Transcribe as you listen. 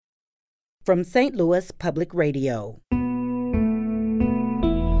From St. Louis Public Radio.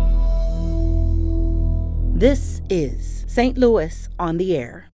 This is St. Louis on the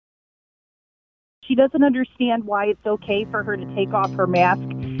Air. She doesn't understand why it's okay for her to take off her mask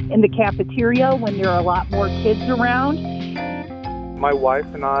in the cafeteria when there are a lot more kids around. My wife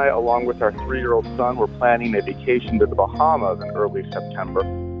and I, along with our 3-year-old son, were planning a vacation to the Bahamas in early September.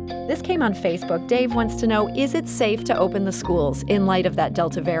 This came on Facebook. Dave wants to know, is it safe to open the schools in light of that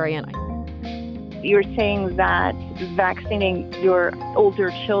Delta variant? You're saying that vaccinating your older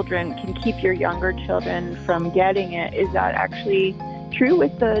children can keep your younger children from getting it. Is that actually true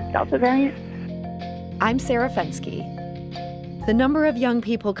with the Delta variant? I'm Sarah Fenske. The number of young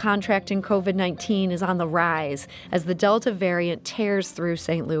people contracting COVID-19 is on the rise as the Delta variant tears through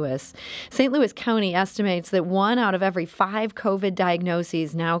St. Louis. St. Louis County estimates that 1 out of every 5 COVID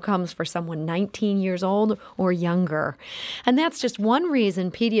diagnoses now comes for someone 19 years old or younger. And that's just one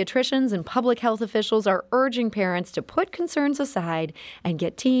reason pediatricians and public health officials are urging parents to put concerns aside and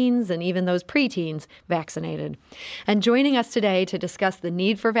get teens and even those preteens vaccinated. And joining us today to discuss the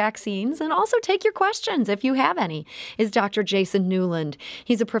need for vaccines and also take your questions if you have any is Dr. Jason Newland.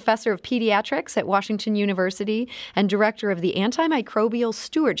 He's a professor of pediatrics at Washington University and director of the Antimicrobial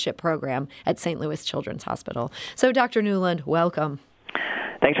Stewardship Program at St. Louis Children's Hospital. So, Dr. Newland, welcome.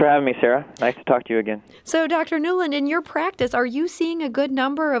 Thanks for having me, Sarah. Nice to talk to you again. So, Dr. Newland, in your practice, are you seeing a good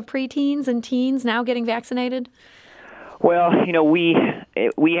number of preteens and teens now getting vaccinated? Well, we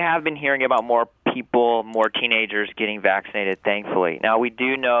have been hearing about more people, more teenagers getting vaccinated, thankfully. Now, we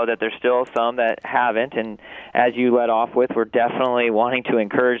do know that there's still some that haven't, and as you led off with, we're definitely wanting to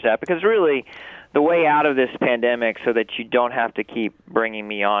encourage that because really the way out of this pandemic so that you don't have to keep bringing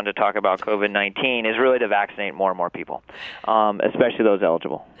me on to talk about COVID-19 is really to vaccinate more and more people, especially those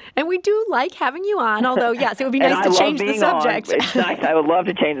eligible. And we do like having you on, although, yes, it would be nice to change the subject. It's nice. I would love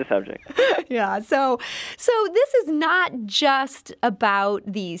to change the subject. Yeah, so this is not just about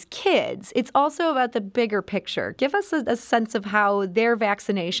these kids. It's also about the bigger picture. Give us a sense of how their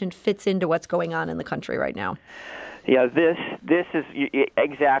vaccination fits into what's going on in the country right now. Yeah, this is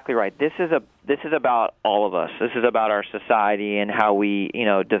exactly right. This is about all of us. This is about our society and how we,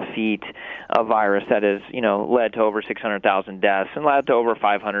 defeat a virus that has, led to over 600,000 deaths and led to over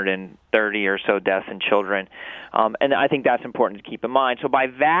 530 or so deaths in children. And I think that's important to keep in mind. So by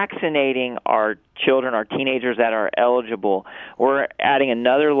vaccinating our children, our teenagers that are eligible, we're adding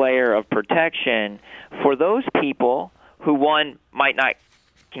another layer of protection for those people who, one, might not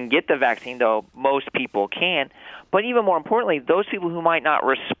can get the vaccine, though most people can. But even more importantly, those people who might not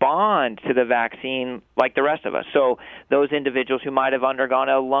respond to the vaccine like the rest of us. So those individuals who might have undergone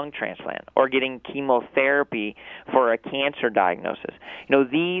a lung transplant or getting chemotherapy for a cancer diagnosis.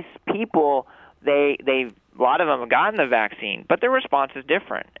 These people, a lot of them have gotten the vaccine, but their response is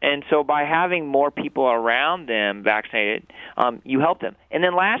different. And so by having more people around them vaccinated, you help them. And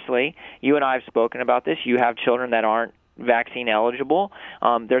then lastly, you and I have spoken about this. You have children that aren't vaccine eligible.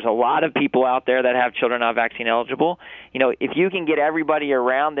 There's a lot of people out there that have children not vaccine eligible. If you can get everybody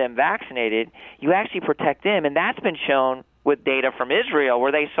around them vaccinated, you actually protect them. And that's been shown with data from Israel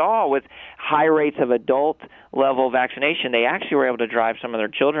where they saw with high rates of adult level vaccination, they actually were able to drive some of their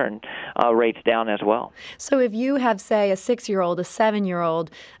children rates down as well. So if you have, say, a 6-year-old, a 7-year-old,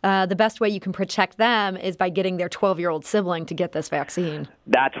 the best way you can protect them is by getting their 12-year-old sibling to get this vaccine.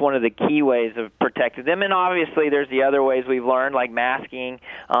 That's one of the key ways of protecting them. And obviously there's the other ways we've learned, like masking.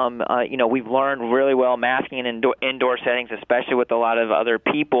 We've learned really well masking in indoor settings, especially with a lot of other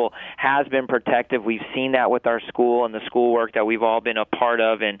people, has been protective. We've seen that with our school and the schoolwork that we've all been a part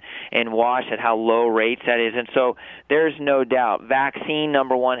of and watched at how low rates that is. And so there's no doubt vaccine,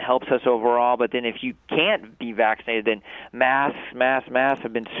 number one, helps us overall. But then if you can't be vaccinated, then masks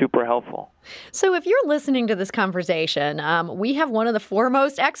have been super helpful. So if you're listening to this conversation, we have one of the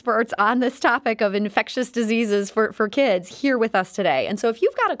foremost experts on this topic of infectious diseases for kids here with us today. And so if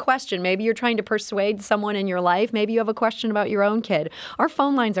you've got a question, maybe you're trying to persuade someone in your life, maybe you have a question about your own kid, our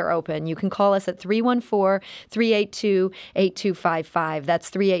phone lines are open. You can call us at 314-382-8255. That's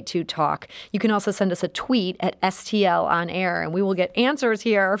 382-TALK. You can also send us a tweet at STL on air, and we will get answers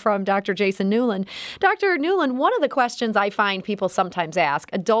here from Dr. Jason Newland. Dr. Newland, one of the questions I find people sometimes ask,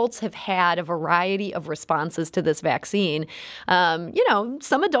 adults have had a variety of responses to this vaccine.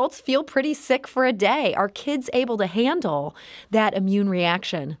 Some adults feel pretty sick for a day. Are kids able to handle that immune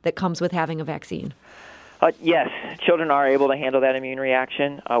reaction that comes with having a vaccine? Yes, children are able to handle that immune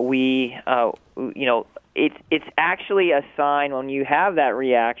reaction. It's actually a sign when you have that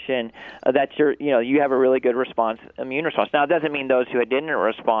reaction that you have a really good immune response. Now, it doesn't mean those who didn't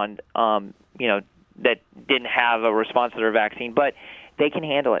respond, that didn't have a response to their vaccine, but they can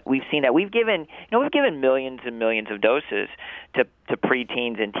handle it. We've seen that. We've given millions and millions of doses to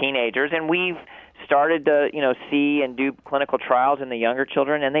preteens and teenagers, and we've started to see and do clinical trials in the younger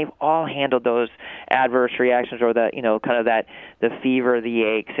children, and they've all handled those adverse reactions or the kind of the fever, the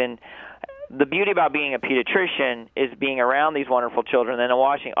aches. And the beauty about being a pediatrician is being around these wonderful children and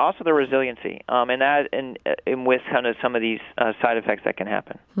watching also the resiliency and with kind of some of these side effects that can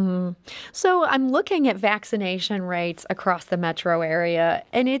happen. Mm-hmm. So I'm looking at vaccination rates across the metro area,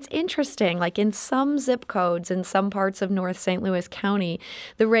 and it's interesting. Like in some zip codes in some parts of North St. Louis County,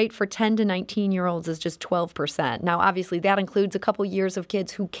 the rate for 10 to 19-year-olds is just 12%. Now, obviously, that includes a couple years of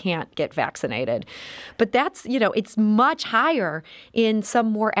kids who can't get vaccinated. But that's, it's much higher in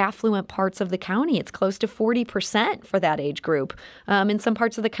some more affluent parts of the county. It's close to 40% for that age group in some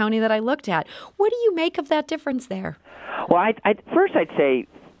parts of the county that I looked at. What do you make of that difference there? Well, I'd say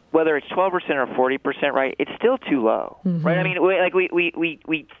whether it's 12% or 40%, right? It's still too low, mm-hmm. right? I mean,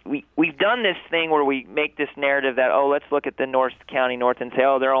 we've done this thing where we make this narrative that let's look at the North County North and say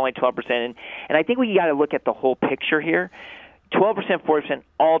they're only 12%, and I think we got to look at the whole picture here. 12%, 40%,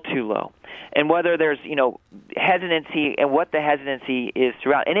 all too low. And whether there's, hesitancy and what the hesitancy is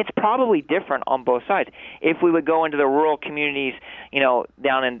throughout. And it's probably different on both sides. If we would go into the rural communities,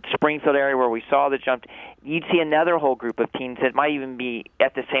 down in Springfield area where we saw the jump, you'd see another whole group of teens that might even be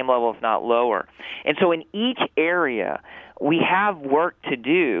at the same level, if not lower. And so in each area, we have work to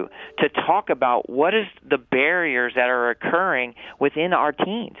do to talk about what is the barriers that are occurring within our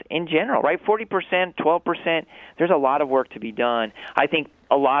teens in general, right? 40%, 12%, there's a lot of work to be done. I think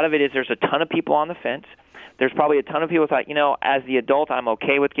a lot of it is there's a ton of people on the fence. There's probably a ton of people that thought, as the adult, I'm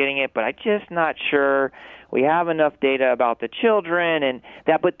okay with getting it, but I'm just not sure we have enough data about the children and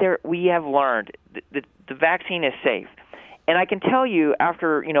that. But we have learned the vaccine is safe. And I can tell you,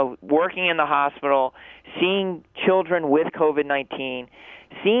 after working in the hospital, seeing children with COVID-19,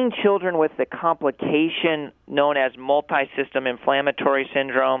 seeing children with the complication known as multi-system inflammatory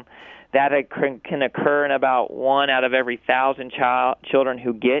syndrome, that can occur in about 1 out of every 1,000 children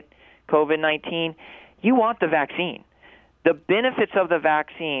who get COVID-19, you want the vaccine. The benefits of the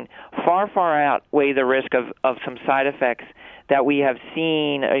vaccine far, far outweigh the risk of some side effects that we have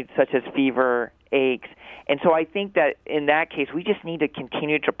seen, such as fever, aches. And so I think that in that case, we just need to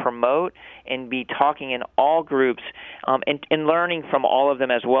continue to promote and be talking in all groups and learning from all of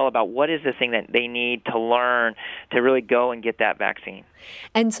them as well about what is the thing that they need to learn to really go and get that vaccine.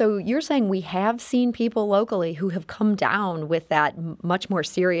 And so you're saying we have seen people locally who have come down with that much more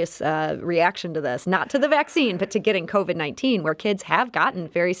serious reaction to this, not to the vaccine, but to getting COVID-19, where kids have gotten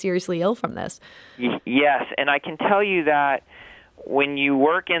very seriously ill from this. Yes, and I can tell you that when you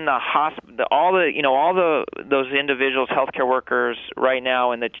work in the hospital, those individuals, healthcare workers right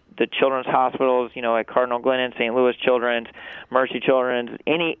now in the children's hospitals, at Cardinal Glennon, St. Louis Children's, Mercy Children's,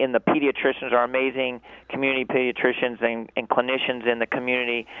 in the pediatricians are amazing community pediatricians and clinicians in the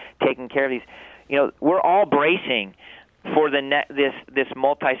community taking care of these. We're all bracing for this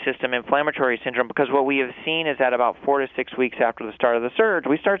multi-system inflammatory syndrome, because what we have seen is that about 4 to 6 weeks after the start of the surge,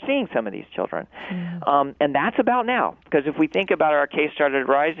 we start seeing some of these children. Mm. And that's about now, because if we think about our case started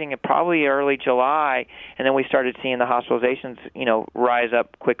rising at probably early July, and then we started seeing the hospitalizations, rise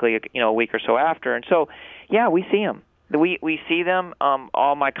up quickly, a week or so after. And so, yeah, we see them. We see them.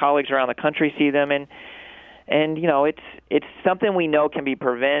 All my colleagues around the country see them, and it's something we know can be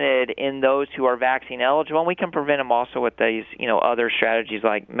prevented in those who are vaccine eligible, and we can prevent them also with these, other strategies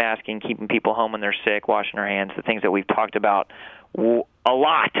like masking, keeping people home when they're sick, washing their hands, the things that we've talked about a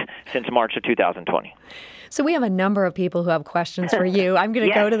lot since March of 2020. So we have a number of people who have questions for you. I'm going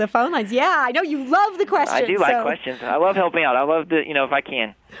to go to the phone lines. Yeah, I know you love the questions. I do like questions. I love helping out. I love if I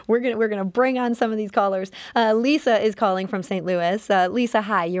can. We're gonna bring on some of these callers. Lisa is calling from St. Louis. Lisa,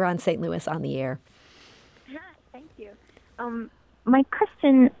 hi. You're on St. Louis on the air. My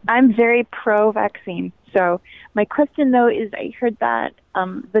question, I'm very pro-vaccine. So my question, though, is I heard that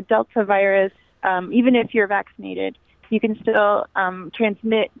the Delta virus, even if you're vaccinated, you can still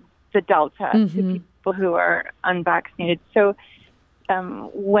transmit the Delta to people who are unvaccinated. So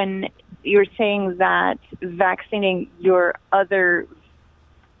when you're saying that vaccinating your other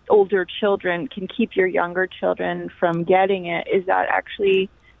older children can keep your younger children from getting it, is that actually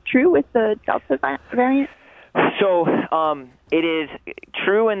true with the Delta variant? So it is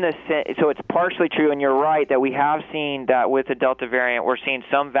true so it's partially true, and you're right that we have seen that with the Delta variant, we're seeing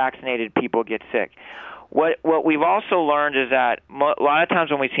some vaccinated people get sick. What we've also learned is that a lot of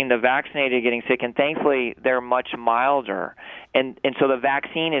times when we've seen the vaccinated getting sick, and thankfully they're much milder, and so the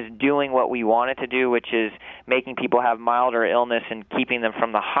vaccine is doing what we want it to do, which is making people have milder illness and keeping them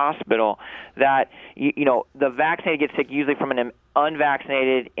from the hospital, that the vaccinated get sick usually from an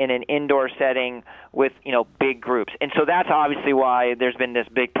unvaccinated in an indoor setting with, big groups. And so that's obviously why there's been this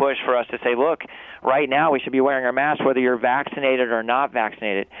big push for us to say, look, right now we should be wearing our masks whether you're vaccinated or not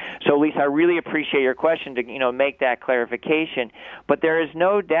vaccinated. So, Lisa, I really appreciate your question to, make that clarification. But there is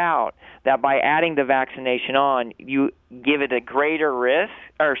no doubt that by adding the vaccination on, you give it a greater risk,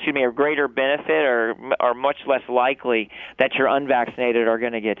 a greater benefit, or much less likely that you're unvaccinated are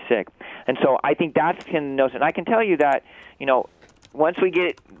going to get sick. And so I think that's the notion. And I can tell you that, once we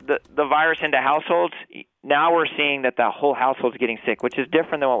get the virus into households, now we're seeing that the whole household's getting sick, which is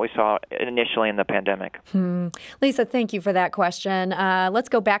different than what we saw initially in the pandemic. Lisa, thank you for that question. Let's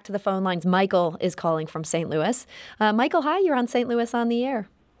go back to the phone lines. Michael is calling from St. Louis. Michael, hi, you're on St. Louis on the air.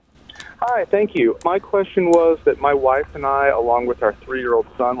 Hi, thank you. My question was that my wife and I, along with our 3-year-old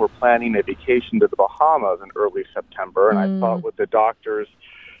son, were planning a vacation to the Bahamas in early September, and I thought what the doctors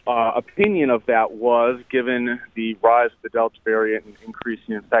opinion of that was, given the rise of the Delta variant and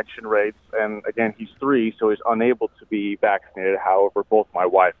increasing infection rates. And again, he's 3, so he's unable to be vaccinated. However, both my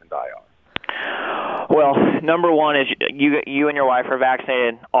wife and I are. Well, number one is you and your wife are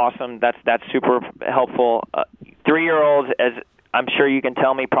vaccinated. Awesome. That's super helpful. 3-year-olds, as I'm sure you can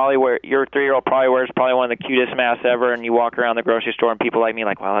tell me, your 3-year-old probably wears one of the cutest masks ever, and you walk around the grocery store and people like me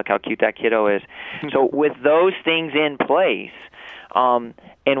wow, look how cute that kiddo is. So with those things in place,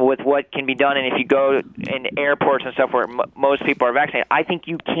 and with what can be done, and if you go in airports and stuff where most people are vaccinated, I think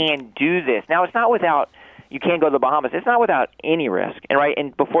you can do this. Now, it's not without, you can't go to the Bahamas. It's not without any risk.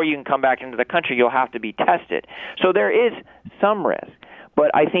 And before you can come back into the country, you'll have to be tested. So there is some risk. But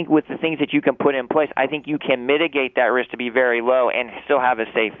I think with the things that you can put in place, I think you can mitigate that risk to be very low and still have a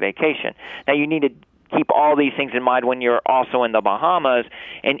safe vacation. Now, you need to keep all these things in mind when you're also in the Bahamas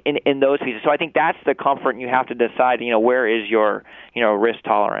and in those pieces. So I think that's the comfort, and you have to decide, where is your, risk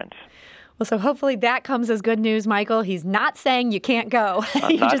tolerance. Well, so hopefully that comes as good news, Michael. He's not saying you can't go.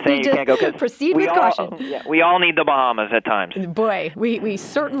 I'm not saying you can't go. Proceed with caution. Yeah, we all need the Bahamas at times. Boy, we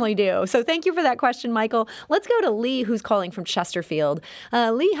certainly do. So thank you for that question, Michael. Let's go to Lee, who's calling from Chesterfield.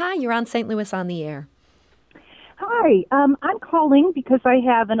 Lee, hi, you're on St. Louis on the air. Hi, I'm calling because I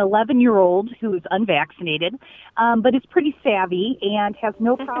have an 11-year-old who is unvaccinated, but is pretty savvy and has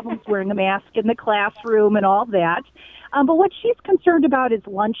no problems wearing a mask in the classroom and all that. But what she's concerned about is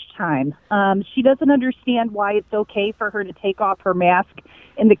lunchtime. She doesn't understand why it's okay for her to take off her mask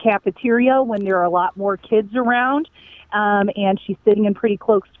in the cafeteria when there are a lot more kids around. And she's sitting in pretty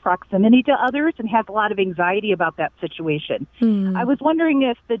close proximity to others and has a lot of anxiety about that situation. I was wondering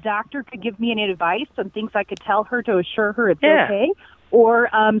if the doctor could give me any advice on things I could tell her to assure her it's okay, or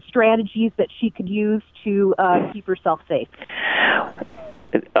strategies that she could use to keep herself safe.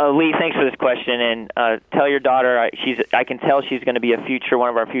 Lee, thanks for this question, and tell your daughter I can tell she's going to be one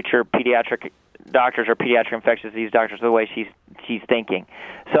of our future pediatric doctors or pediatric infectious disease doctors, the way she's thinking.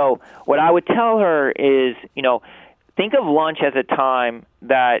 So what I would tell her is, think of lunch as a time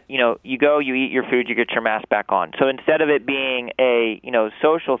that, you go, you eat your food, you get your mask back on. So instead of it being a,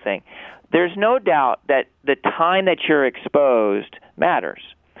 social thing, there's no doubt that the time that you're exposed matters.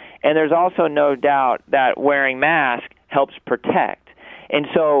 And there's also no doubt that wearing masks helps protect. And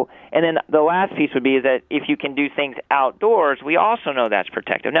then the last piece would be that if you can do things outdoors, we also know that's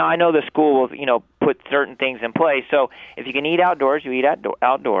protective. Now, I know the school will, put certain things in place. So if you can eat outdoors, you eat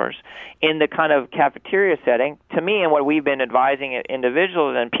outdoors. In the kind of cafeteria setting, to me, and what we've been advising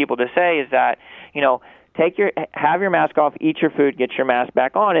individuals and people to say is that, have your mask off, eat your food, get your mask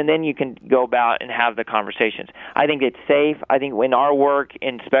back on, and then you can go about and have the conversations. I think it's safe. I think in our work,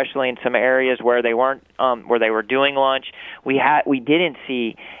 and especially in some areas where they weren't, where they were doing lunch, we didn't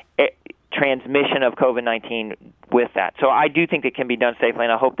see transmission of COVID-19 with that. So I do think it can be done safely,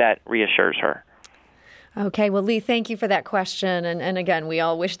 and I hope that reassures her. Okay, well, Lee, thank you for that question. And again, we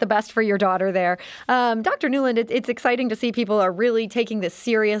all wish the best for your daughter there. Dr. Newland, it's exciting to see people are really taking this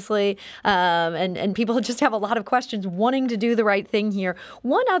seriously, and people just have a lot of questions wanting to do the right thing here.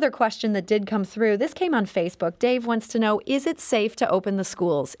 One other question that did come through, this came on Facebook. Dave wants to know, is it safe to open the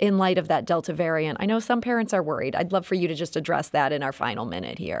schools in light of that Delta variant? I know some parents are worried. I'd love for you to just address that in our final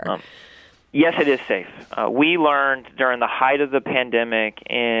minute here. Yes, it is safe. We learned during the height of the pandemic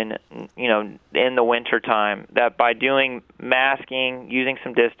in the wintertime that by doing masking, using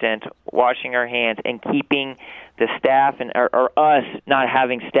some distance, washing our hands, and keeping the staff or us not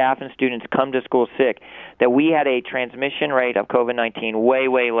having staff and students come to school sick, that we had a transmission rate of COVID-19 way,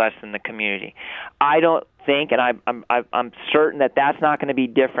 way less than the community. I don't think, and I'm certain that that's not going to be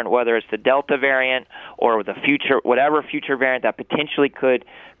different, whether it's the Delta variant or the whatever future variant that potentially could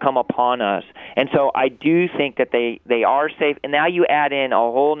come upon us. And so I do think that they are safe. And now you add in a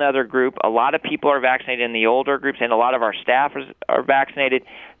whole other group. A lot of people are vaccinated in the older groups, and a lot of our staff are vaccinated.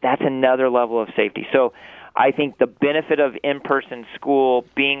 That's another level of safety. So I think the benefit of in-person school,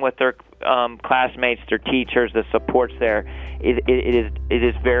 being with their classmates, their teachers, the supports there, it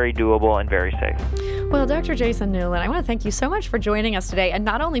is very doable and very safe. Well, Dr. Jason Newland, I want to thank you so much for joining us today and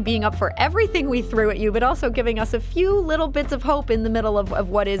not only being up for everything we threw at you, but also giving us a few little bits of hope in the middle of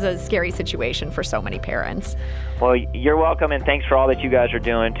what is a scary situation for so many parents. Well, you're welcome, and thanks for all that you guys are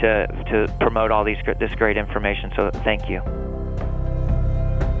doing to promote all this great information. So thank you.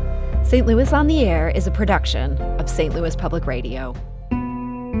 St. Louis on the Air is a production of St. Louis Public Radio.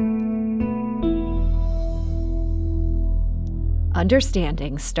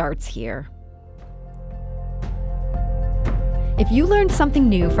 Understanding starts here. If you learned something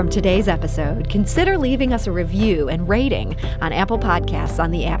new from today's episode, consider leaving us a review and rating on Apple Podcasts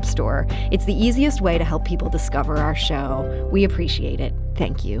on the App Store. It's the easiest way to help people discover our show. We appreciate it.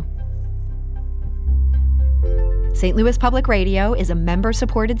 Thank you. St. Louis Public Radio is a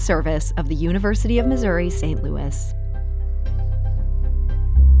member-supported service of the University of Missouri, St. Louis.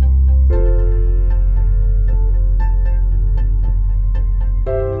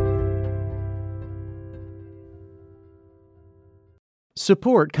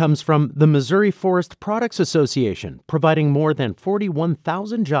 Support comes from the Missouri Forest Products Association, providing more than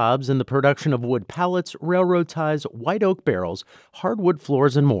 41,000 jobs in the production of wood pallets, railroad ties, white oak barrels, hardwood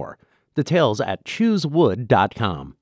floors, and more. Details at choosewood.com.